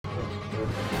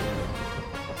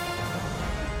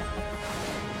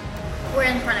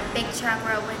in front of Big Chow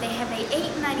Grill, where they have a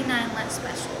 $8.99 lunch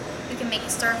special. You can make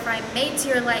a stir fry made to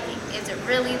your liking. Is it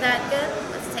really that good?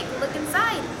 Let's take a look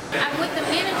inside. I'm with the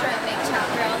manager at Big Chow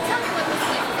Grill. Tell me what this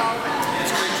place is all about.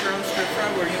 It's create your own stir fry,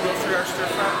 where you go through our stir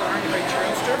fry bar and you make your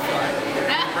own stir fry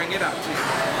and bring it out to you.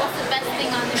 What's the best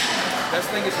thing on the menu? Best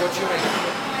thing is what you make it.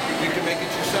 You can make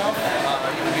it yourself.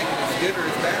 You can make it as good or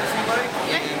as bad as you like.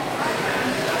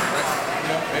 And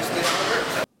that's basically how it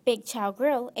works. Big Chow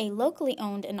Grill, a locally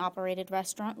owned and operated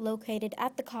restaurant located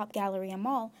at the Cobb Galleria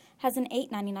Mall, has an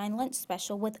 $8.99 lunch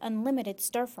special with unlimited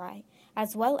stir fry,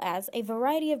 as well as a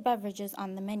variety of beverages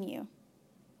on the menu.